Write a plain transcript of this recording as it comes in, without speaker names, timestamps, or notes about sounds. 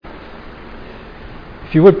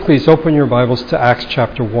If you would please open your Bibles to Acts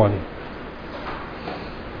chapter 1.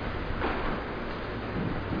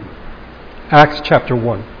 Acts chapter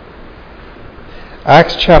 1.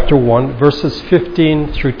 Acts chapter 1, verses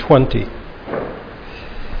 15 through 20.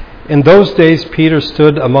 In those days, Peter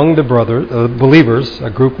stood among the believers, a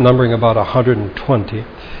group numbering about 120,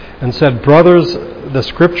 and said, "Brothers, the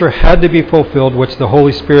scripture had to be fulfilled, which the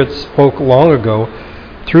Holy Spirit spoke long ago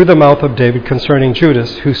through the mouth of David concerning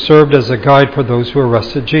Judas, who served as a guide for those who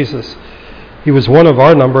arrested Jesus. He was one of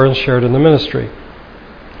our number and shared in the ministry."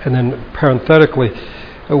 And then parenthetically,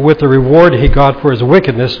 with the reward he got for his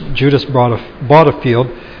wickedness, Judas bought a field.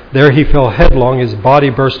 There he fell headlong, his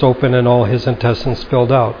body burst open, and all his intestines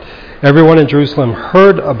spilled out. Everyone in Jerusalem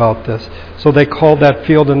heard about this, so they called that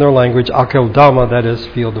field in their language Akeldama, that is,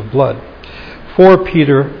 field of blood. For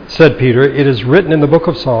Peter, said Peter, "It is written in the book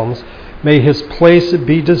of Psalms, may his place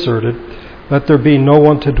be deserted, let there be no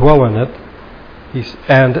one to dwell in it,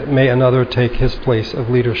 and may another take his place of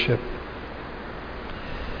leadership."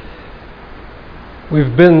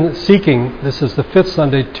 We've been seeking, this is the fifth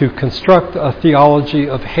Sunday, to construct a theology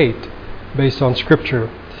of hate based on Scripture.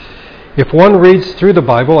 If one reads through the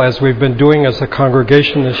Bible, as we've been doing as a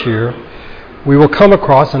congregation this year, we will come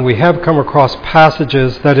across, and we have come across,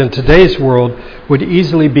 passages that in today's world would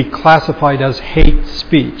easily be classified as hate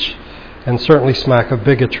speech, and certainly smack of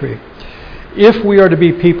bigotry. If we are to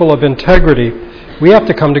be people of integrity, we have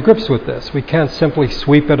to come to grips with this. We can't simply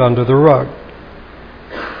sweep it under the rug.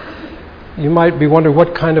 You might be wondering,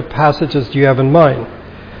 what kind of passages do you have in mind?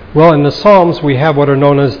 Well, in the Psalms, we have what are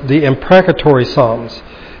known as the imprecatory Psalms.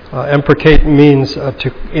 Imprecate means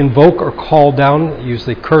to invoke or call down,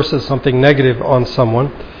 usually curses, something negative on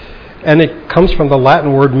someone. And it comes from the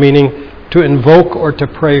Latin word meaning to invoke or to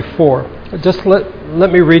pray for. Just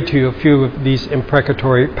let me read to you a few of these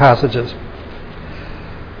imprecatory passages.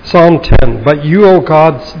 Psalm 10, "But you, O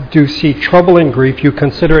God, do see trouble and grief. You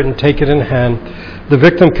consider it and take it in hand. The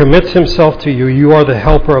victim commits himself to you. You are the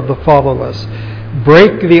helper of the fatherless.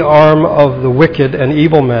 Break the arm of the wicked and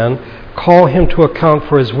evil man. Call him to account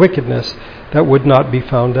for his wickedness that would not be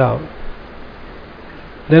found out."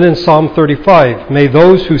 Then in Psalm 35, "May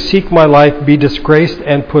those who seek my life be disgraced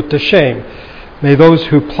and put to shame. May those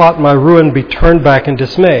who plot my ruin be turned back in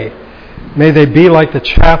dismay. May they be like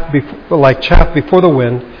chaff before the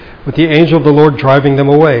wind, with the angel of the Lord driving them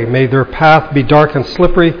away. May their path be dark and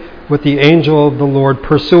slippery, with the angel of the Lord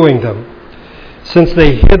pursuing them. Since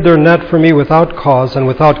they hid their net for me without cause, and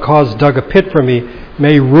without cause dug a pit for me,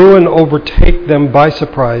 may ruin overtake them by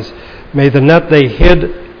surprise. May the net they hid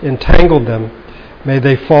entangle them. May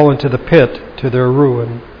they fall into the pit to their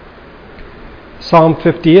ruin." Psalm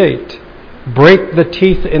 58, "Break the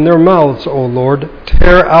teeth in their mouths, O Lord.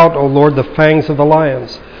 Tear out, O Lord, the fangs of the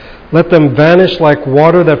lions. Let them vanish like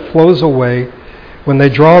water that flows away. When they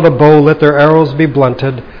draw the bow, let their arrows be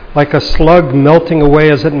blunted, like a slug melting away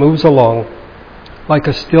as it moves along. Like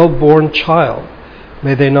a stillborn child,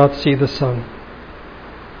 may they not see the sun."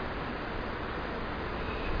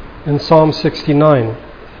 In Psalm 69,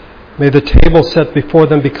 "May the table set before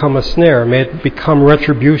them become a snare. May it become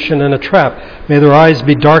retribution and a trap. May their eyes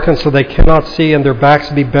be darkened so they cannot see, and their backs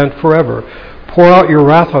be bent forever. Pour out your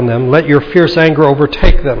wrath on them. Let your fierce anger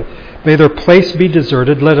overtake them. May their place be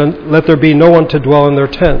deserted. Let there be no one to dwell in their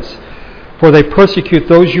tents. For they persecute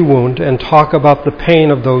those you wound and talk about the pain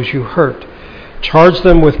of those you hurt. Charge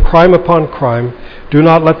them with crime upon crime. Do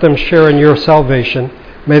not let them share in your salvation.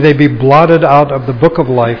 May they be blotted out of the book of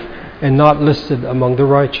life and not listed among the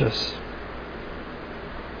righteous."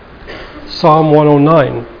 Psalm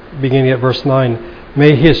 109, beginning at verse 9,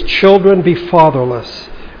 "May his children be fatherless,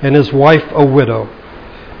 and his wife a widow.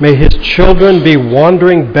 May his children be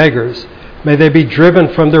wandering beggars. May they be driven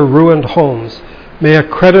from their ruined homes. May a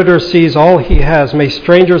creditor seize all he has. May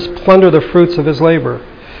strangers plunder the fruits of his labor.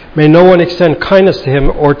 May no one extend kindness to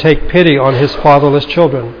him or take pity on his fatherless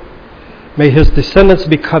children. May his descendants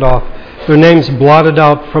be cut off, their names blotted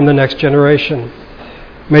out from the next generation.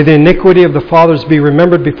 May the iniquity of the fathers be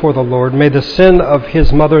remembered before the Lord. May the sin of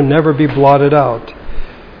his mother never be blotted out.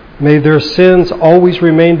 May their sins always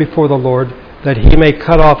remain before the Lord, that he may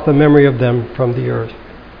cut off the memory of them from the earth."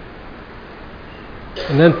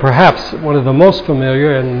 And then perhaps one of the most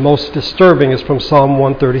familiar and most disturbing is from Psalm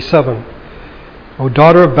 137. "O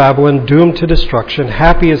daughter of Babylon, doomed to destruction,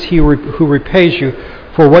 happy is he who repays you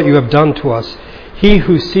for what you have done to us, he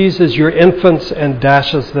who seizes your infants and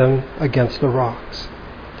dashes them against the rocks."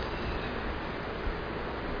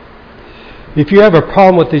 If you have a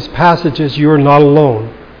problem with these passages, you are not alone.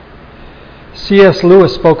 C.S.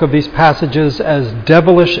 Lewis spoke of these passages as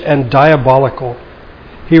devilish and diabolical.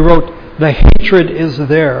 He wrote, The hatred is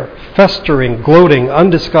there, festering, gloating,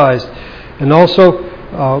 undisguised. And also,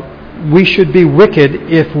 we should be wicked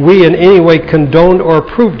if we in any way condoned or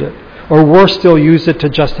approved it, or worse still, used it to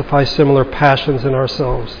justify similar passions in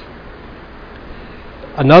ourselves.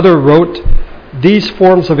 Another wrote, "These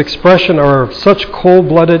forms of expression are of such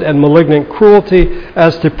cold-blooded and malignant cruelty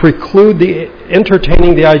as to preclude the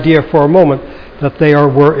entertaining the idea for a moment that they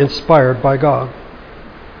were inspired by God."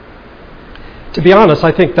 To be honest,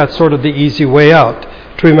 I think that's sort of the easy way out,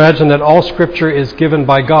 to imagine that all Scripture is given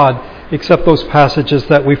by God except those passages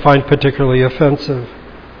that we find particularly offensive.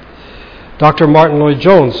 Dr. Martin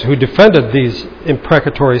Lloyd-Jones, who defended these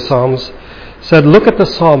imprecatory psalms, said, "Look at the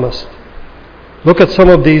psalmist. Look at some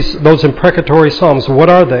of those imprecatory psalms. What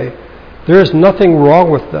are they? There is nothing wrong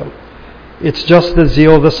with them. It's just the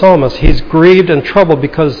zeal of the psalmist. He's grieved and troubled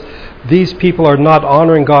because these people are not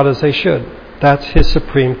honoring God as they should. That's his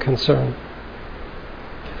supreme concern."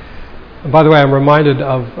 And by the way, I'm reminded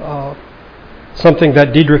of something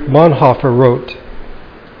that Dietrich Bonhoeffer wrote.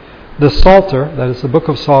 The Psalter, that is the book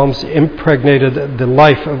of Psalms, impregnated the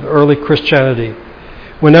life of early Christianity.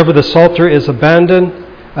 Whenever the Psalter is abandoned,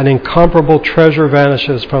 an incomparable treasure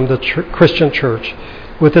vanishes from the Christian church.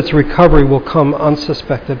 With its recovery will come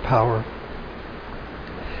unsuspected power.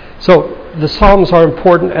 So the Psalms are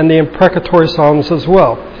important, and the imprecatory Psalms as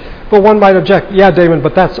well. But one might object, yeah, Damon,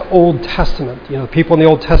 but that's Old Testament. You know, people in the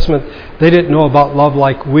Old Testament, they didn't know about love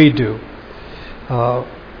like we do.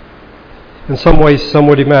 In some ways, some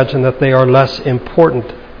would imagine that they are less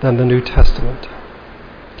important than the New Testament.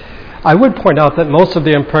 I would point out that most of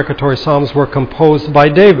the imprecatory Psalms were composed by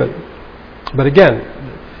David. But again,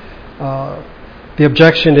 the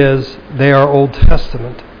objection is they are Old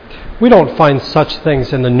Testament. We don't find such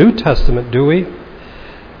things in the New Testament, do we?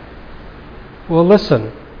 Well,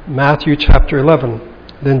 listen, Matthew chapter 11.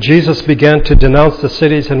 Then Jesus began to denounce the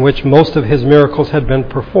cities in which most of his miracles had been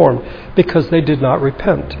performed because they did not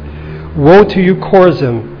repent. "Woe to you,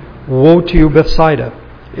 Chorazin! Woe to you, Bethsaida!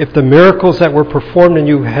 If the miracles that were performed in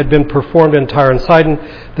you had been performed in Tyre and Sidon,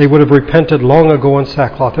 they would have repented long ago in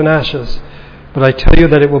sackcloth and ashes. But I tell you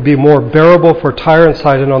that it will be more bearable for Tyre and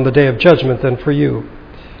Sidon on the day of judgment than for you.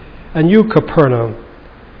 And you, Capernaum,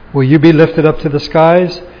 will you be lifted up to the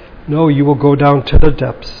skies? No, you will go down to the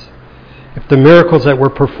depths. If the miracles that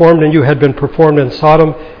were performed in you had been performed in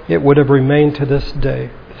Sodom, it would have remained to this day.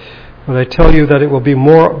 But I tell you that it will be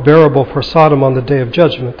more bearable for Sodom on the day of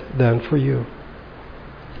judgment than for you."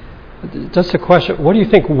 Just a question, what do you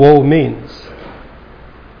think woe means?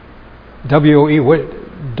 W-O-E,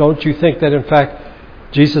 don't you think that in fact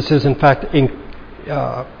Jesus is in fact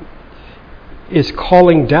is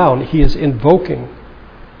calling down, he is invoking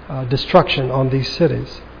destruction on these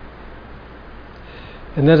cities?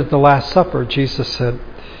 And then at the Last Supper, Jesus said,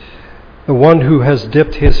 "The one who has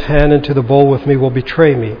dipped his hand into the bowl with me will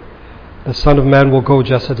betray me. The Son of Man will go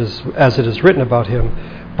just as it is written about him.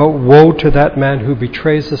 But woe to that man who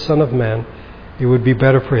betrays the Son of Man. It would be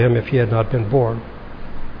better for him if he had not been born."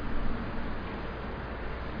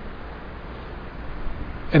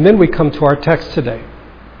 And then we come to our text today,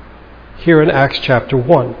 here in Acts chapter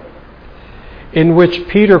 1, in which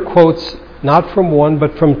Peter quotes not from one,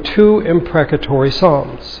 but from two imprecatory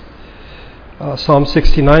psalms. Psalm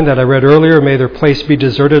 69 that I read earlier, "May their place be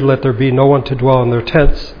deserted, let there be no one to dwell in their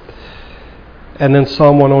tents." And then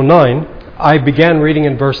Psalm 109. I began reading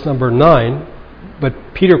in verse number 9, but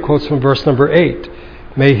Peter quotes from verse number 8.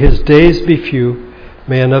 "May his days be few,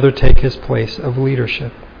 may another take his place of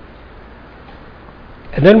leadership."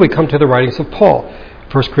 And then we come to the writings of Paul.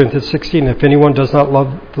 1 Corinthians 16, "If anyone does not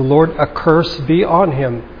love the Lord, a curse be on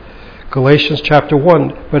him." Galatians chapter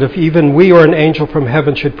 1, "But if even we or an angel from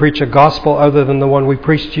heaven should preach a gospel other than the one we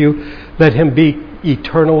preach to you, let him be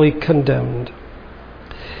eternally condemned."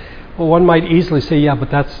 Well, one might easily say, yeah, but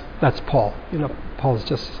that's Paul. You know, Paul is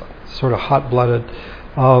just sort of hot-blooded.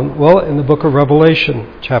 Well, in the book of Revelation,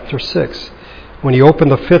 chapter 6, "When he opened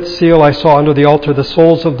the fifth seal, I saw under the altar the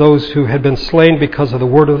souls of those who had been slain because of the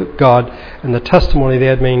word of God and the testimony they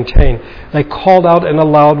had maintained. They called out in a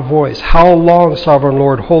loud voice, 'How long, sovereign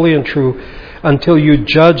Lord, holy and true, until you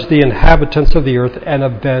judge the inhabitants of the earth and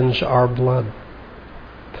avenge our blood?'"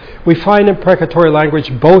 We find imprecatory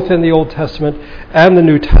language both in the Old Testament and the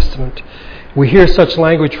New Testament. We hear such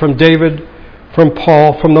language from David, from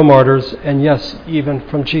Paul, from the martyrs, and yes, even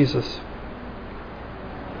from Jesus.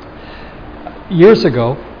 Years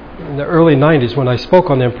ago, in the early 90s, when I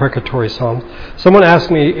spoke on the imprecatory Psalms, someone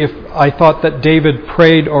asked me if I thought that David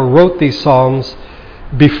prayed or wrote these Psalms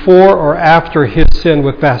before or after his sin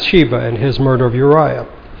with Bathsheba and his murder of Uriah.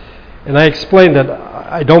 And I explained that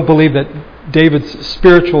I don't believe that David's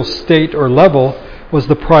spiritual state or level was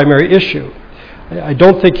the primary issue. I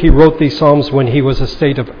don't think he wrote these Psalms when he was in a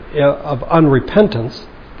state of unrepentance,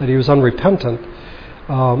 that he was unrepentant,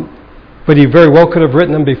 but he very well could have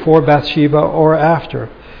written them before Bathsheba or after.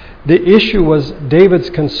 The issue was David's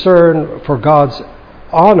concern for God's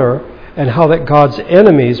honor and how that God's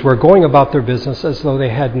enemies were going about their business as though they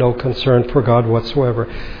had no concern for God whatsoever.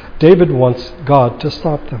 David wants God to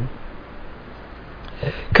stop them.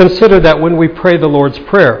 Consider that when we pray the Lord's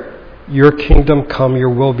Prayer, your kingdom come, your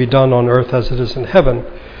will be done on earth as it is in heaven,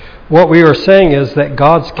 what we are saying is that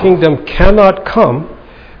God's kingdom cannot come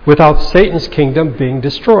without Satan's kingdom being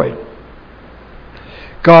destroyed.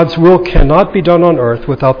 God's will cannot be done on earth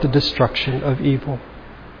without the destruction of evil.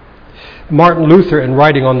 Martin Luther, in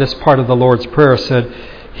writing on this part of the Lord's Prayer, said,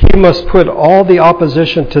 he must put all the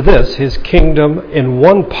opposition to this, his kingdom, in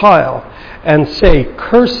one pile and say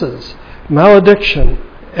curses, malediction,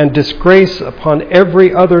 and disgrace upon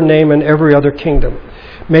every other name and every other kingdom.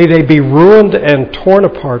 May they be ruined and torn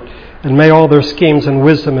apart, and may all their schemes and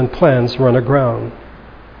wisdom and plans run aground.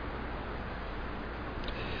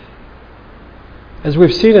 As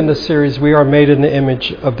we've seen in this series, we are made in the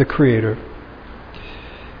image of the Creator.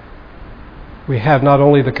 We have not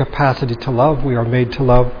only the capacity to love, we are made to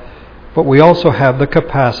love, but we also have the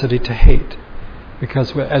capacity to hate.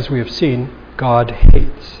 Because as we have seen, God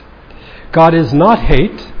hates. God is not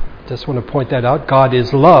hate. Just want to point that out. God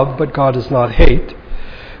is love, but God is not hate.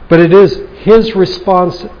 But it is His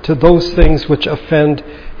response to those things which offend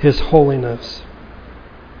His holiness.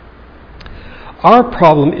 Our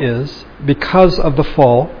problem is, because of the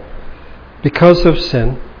fall, because of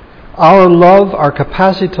sin, our love, our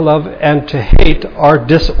capacity to love and to hate are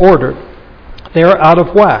disordered. They are out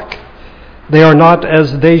of whack. They are not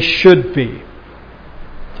as they should be.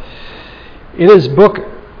 In his book,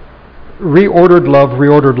 Reordered Love,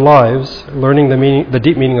 Reordered Lives, Learning the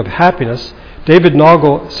Deep Meaning of Happiness, David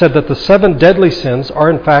Nagel said that the 7 deadly sins are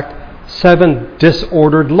in fact 7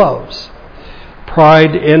 disordered loves.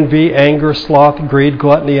 Pride, envy, anger, sloth, greed,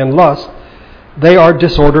 gluttony, and lust, they are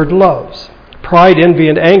disordered loves. Pride, envy,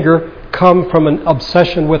 and anger come from an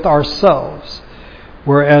obsession with ourselves,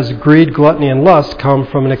 whereas greed, gluttony, and lust come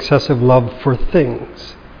from an excessive love for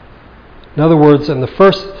things. In other words, in the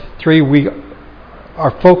first 3,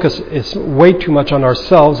 our focus is way too much on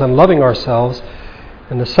ourselves and loving ourselves,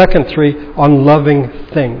 and the second 3 on loving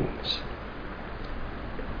things.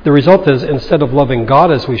 The result is, instead of loving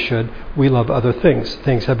God as we should, we love other things.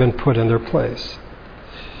 Things have been put in their place.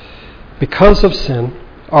 Because of sin,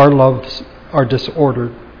 our loves are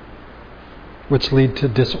disordered, which lead to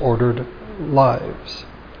disordered lives.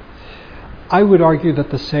 I would argue that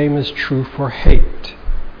the same is true for hate,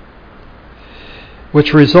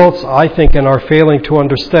 which results, I think, in our failing to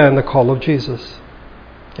understand the call of Jesus.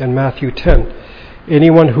 In Matthew 10,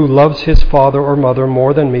 anyone who loves his father or mother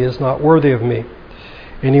more than me is not worthy of me.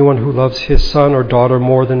 Anyone who loves his son or daughter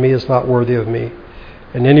more than me is not worthy of me.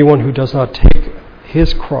 And anyone who does not take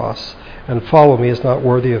his cross and follow me is not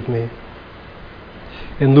worthy of me.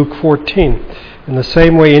 In Luke 14, in the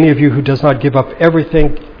same way, any of you who does not give up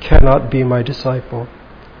everything cannot be my disciple.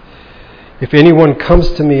 If anyone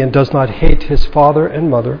comes to me and does not hate his father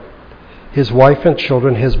and mother, his wife and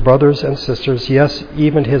children, his brothers and sisters, yes,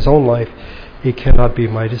 even his own life, he cannot be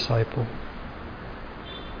my disciple.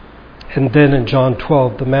 And then in John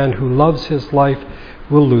 12, the man who loves his life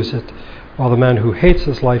will lose it, while the man who hates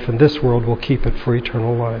his life in this world will keep it for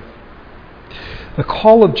eternal life. The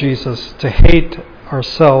call of Jesus to hate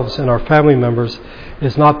ourselves and our family members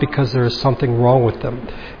is not because there is something wrong with them.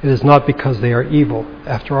 It is not because they are evil.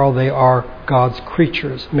 After all, they are God's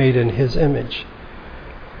creatures made in His image.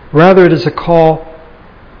 Rather, it is a call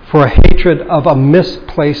for a hatred of a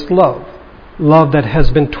misplaced love, love that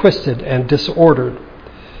has been twisted and disordered,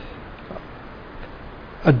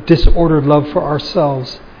 a disordered love for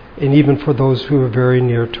ourselves and even for those who are very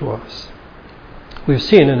near to us. We've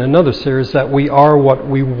seen in another series that we are what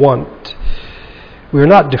we want. We are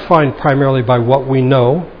not defined primarily by what we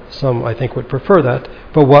know, some I think would prefer that,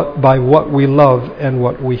 but by what we love and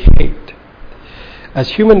what we hate.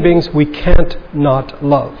 As human beings, we can't not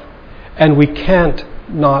love, and we can't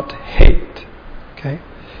not hate, okay?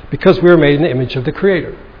 Because we are made in the image of the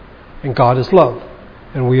Creator, and God is love,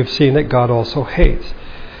 and we have seen that God also hates.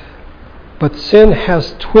 But sin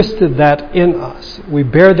has twisted that in us. We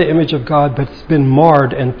bear the image of God, but it's been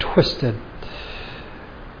marred and twisted.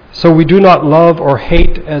 So we do not love or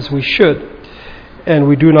hate as we should, and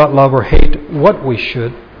we do not love or hate what we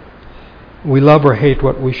should. We love or hate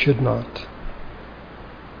what we should not.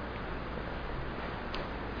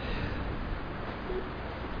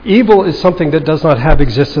 Evil is something that does not have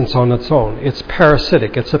existence on its own. It's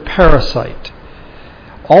parasitic. It's a parasite.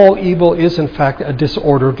 all evil is in fact a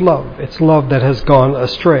disordered love. It's love that has gone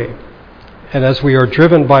astray. And as we are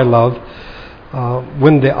driven by love,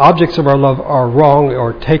 when the objects of our love are wrong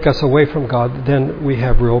or take us away from God, then we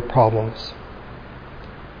have real problems.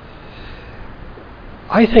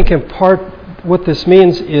 I think in part what this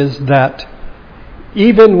means is that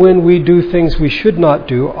even when we do things we should not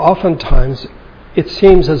do, oftentimes it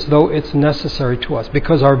seems as though it's necessary to us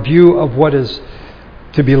because our view of what is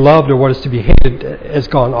to be loved or what is to be hated has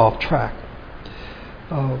gone off track.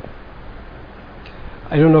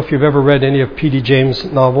 I don't know if you've ever read any of P.D. James'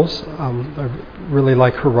 novels. I really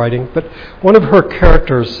like her writing. But one of her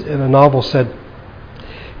characters in a novel said,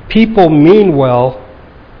 "People mean well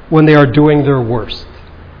when they are doing their worst."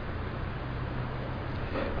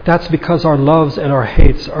 That's because our loves and our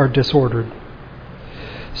hates are disordered.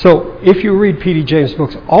 So if you read P.D. James'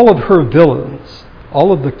 books, all of her villains,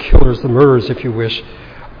 all of the killers, the murderers if you wish,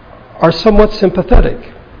 are somewhat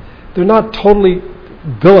sympathetic. They're not totally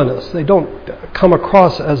villainous. They don't come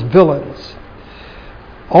across as villains.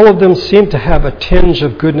 All of them seem to have a tinge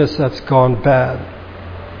of goodness that's gone bad,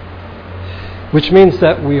 which means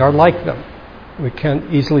that we are like them. We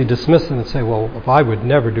can't easily dismiss them and say, well, if I would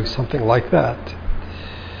never do something like that.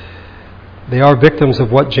 They are victims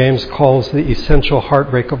of what James calls the essential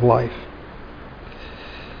heartbreak of life.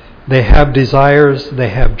 They have desires, they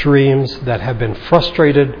have dreams that have been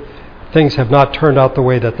frustrated. Things have not turned out the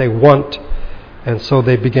way that they want, and so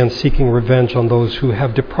they begin seeking revenge on those who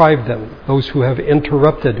have deprived them, those who have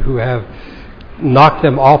interrupted, who have knocked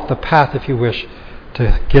them off the path, if you wish,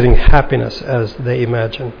 to getting happiness as they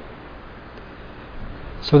imagine.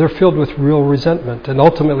 So they're filled with real resentment, and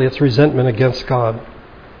ultimately it's resentment against God.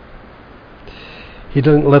 He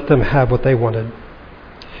didn't let them have what they wanted.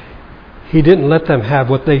 He didn't let them have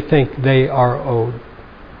what they think they are owed.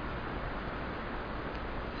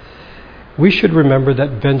 We should remember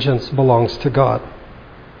that vengeance belongs to God.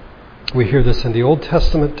 We hear this in the Old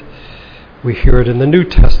Testament. We hear it in the New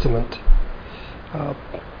Testament.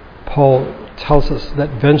 Paul tells us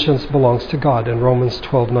that vengeance belongs to God in Romans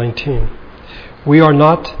 12:19. We are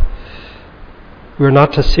not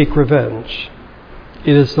to seek revenge.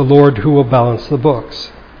 It is the Lord who will balance the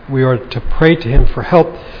books. We are to pray to Him for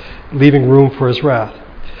help, leaving room for His wrath.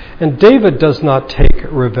 And David does not take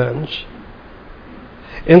revenge.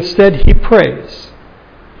 Instead, he prays.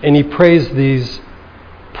 And he prays these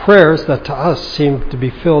prayers that to us seem to be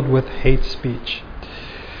filled with hate speech.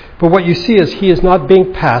 But what you see is he is not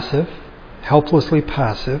being passive, helplessly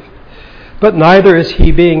passive, but neither is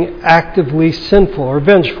he being actively sinful or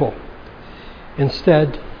vengeful.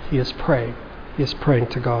 Instead, he is praying. He is praying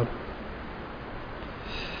to God.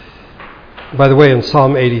 By the way, in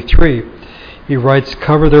Psalm 83, he writes,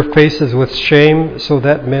 "Cover their faces with shame so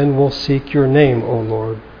that men will seek your name, O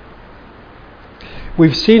Lord."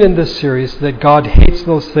 We've seen in this series that God hates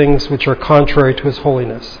those things which are contrary to His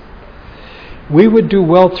holiness. We would do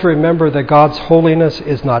well to remember that God's holiness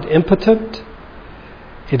is not impotent,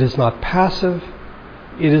 it is not passive,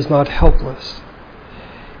 it is not helpless.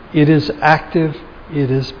 It is active, it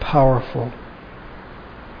is powerful.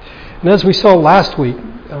 And as we saw last week,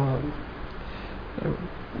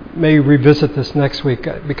 may revisit this next week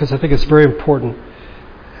because I think it's very important.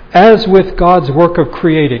 As with God's work of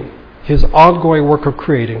creating, His ongoing work of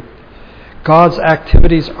creating, God's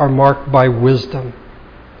activities are marked by wisdom.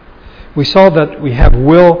 We saw that we have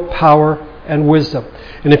will, power, and wisdom.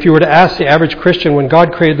 And if you were to ask the average Christian, when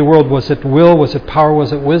God created the world, was it will, was it power,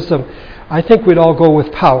 was it wisdom? I think we'd all go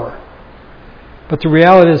with power. But the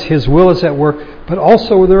reality is His will is at work, but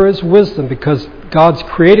also there is wisdom because God's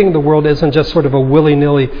creating the world isn't just sort of a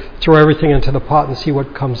willy-nilly throw everything into the pot and see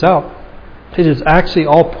what comes out. It is actually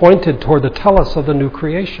all pointed toward the telos of the new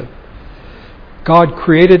creation. God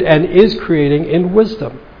created and is creating in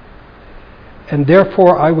wisdom. And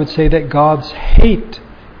therefore I would say that God's hate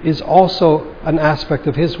is also an aspect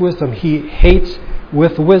of His wisdom. He hates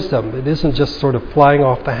with wisdom. It isn't just sort of flying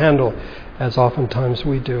off the handle as oftentimes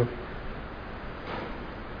we do.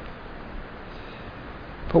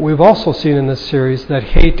 But we've also seen in this series that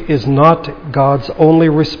hate is not God's only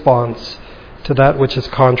response to that which is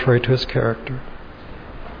contrary to His character.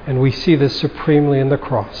 And we see this supremely in the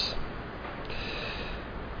cross.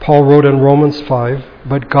 Paul wrote in Romans 5,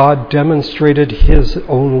 "But God demonstrated His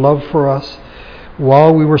own love for us.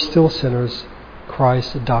 While we were still sinners,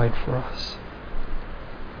 Christ died for us."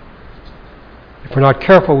 If we're not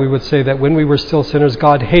careful, we would say that when we were still sinners,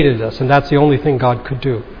 God hated us, and that's the only thing God could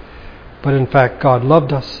do. But in fact, God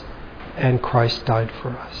loved us, and Christ died for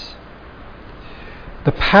us.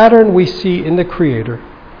 The pattern we see in the Creator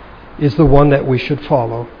is the one that we should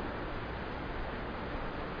follow.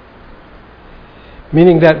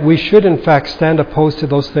 meaning that we should in fact stand opposed to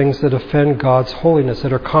those things that offend God's holiness,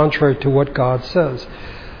 that are contrary to what God says.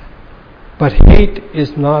 But hate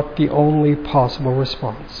is not the only possible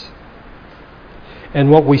response. And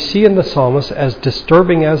what we see in the psalmist, as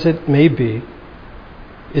disturbing as it may be,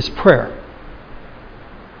 is prayer.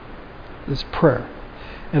 Is prayer.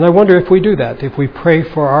 And I wonder if we do that, if we pray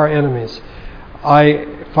for our enemies. I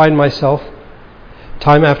find myself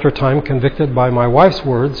time after time convicted by my wife's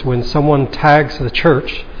words when someone tags the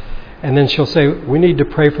church, and then she'll say, we need to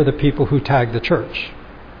pray for the people who tag the church.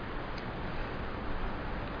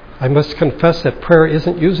 I must confess that prayer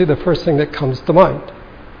isn't usually the first thing that comes to mind.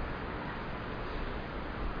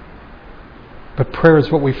 But prayer is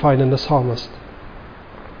what we find in the psalmist.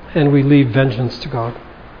 And we leave vengeance to God.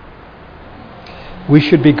 We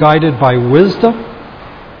should be guided by wisdom.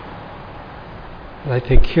 And I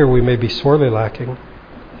think here we may be sorely lacking.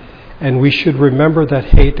 And we should remember that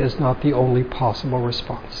hate is not the only possible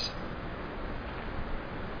response.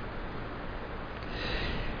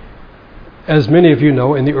 As many of you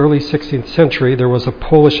know, in the early 16th century, there was a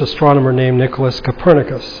Polish astronomer named Nicholas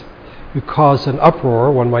Copernicus, who caused an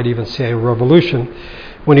uproar, one might even say a revolution,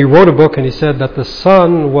 when he wrote a book and he said that the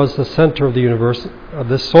sun was the center of the universe, of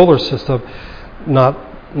this solar system, not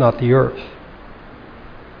the earth.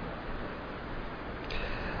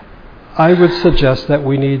 I would suggest that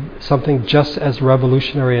we need something just as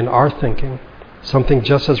revolutionary in our thinking, something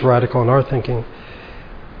just as radical in our thinking,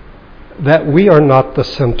 that we are not the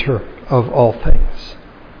center of all things,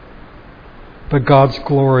 but God's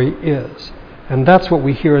glory is. And that's what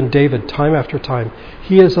we hear in David time after time.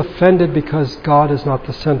 He is offended because God is not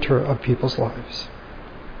the center of people's lives.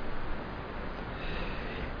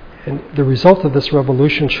 And the result of this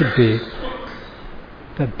revolution should be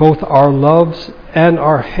that both our loves and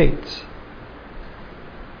our hates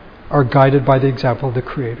are guided by the example of the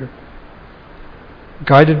Creator,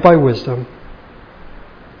 guided by wisdom,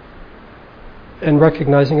 and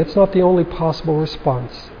recognizing it's not the only possible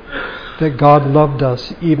response, that God loved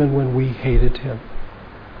us even when we hated Him,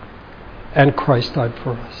 and Christ died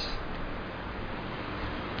for us.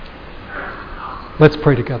 Let's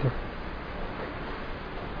pray together.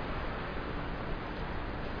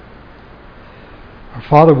 Our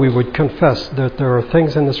Father, we would confess that there are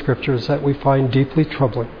things in the Scriptures that we find deeply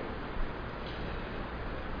troubling.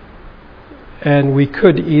 And we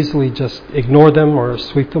could easily just ignore them or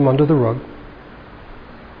sweep them under the rug.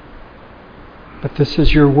 But this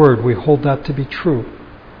is your word. We hold that to be true.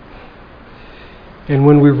 And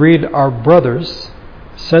when we read our brothers,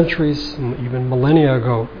 centuries, even millennia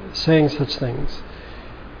ago, saying such things,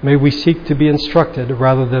 may we seek to be instructed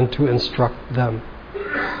rather than to instruct them.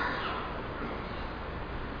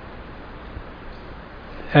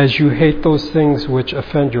 As you hate those things which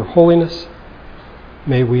offend your holiness,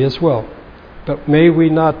 may we as well. But may we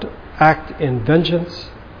not act in vengeance,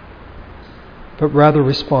 but rather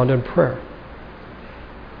respond in prayer.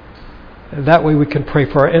 And that way we can pray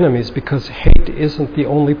for our enemies, because hate isn't the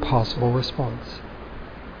only possible response.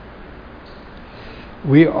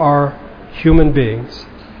 We are human beings.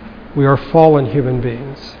 We are fallen human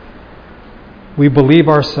beings. We believe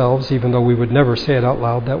ourselves, even though we would never say it out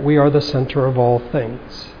loud, that we are the center of all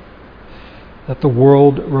things, that the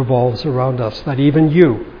world revolves around us, that even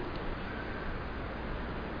you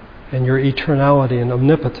and your eternality and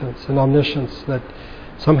omnipotence and omniscience, that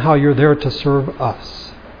somehow you're there to serve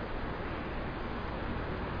us.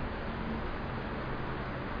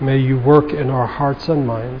 May you work in our hearts and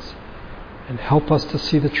minds and help us to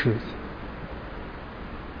see the truth,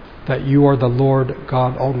 that you are the Lord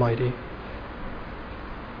God Almighty.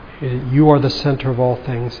 You are the center of all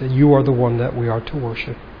things, and you are the one that we are to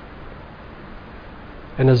worship.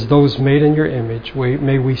 And as those made in your image,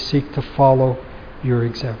 may we seek to follow your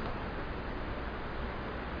example.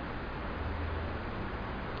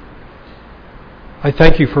 I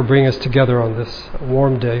thank you for bringing us together on this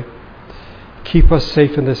warm day. Keep us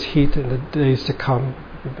safe in this heat in the days to come,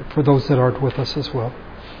 for those that aren't with us as well.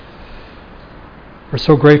 We're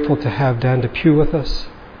so grateful to have Dan DePue with us,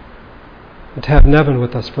 and to have Nevin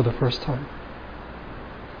with us for the first time.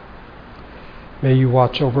 May you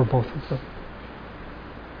watch over both of them.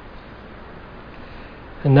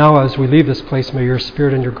 And now as we leave this place, may your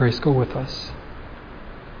Spirit and your grace go with us.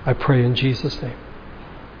 I pray in Jesus' name.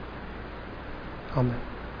 Amen.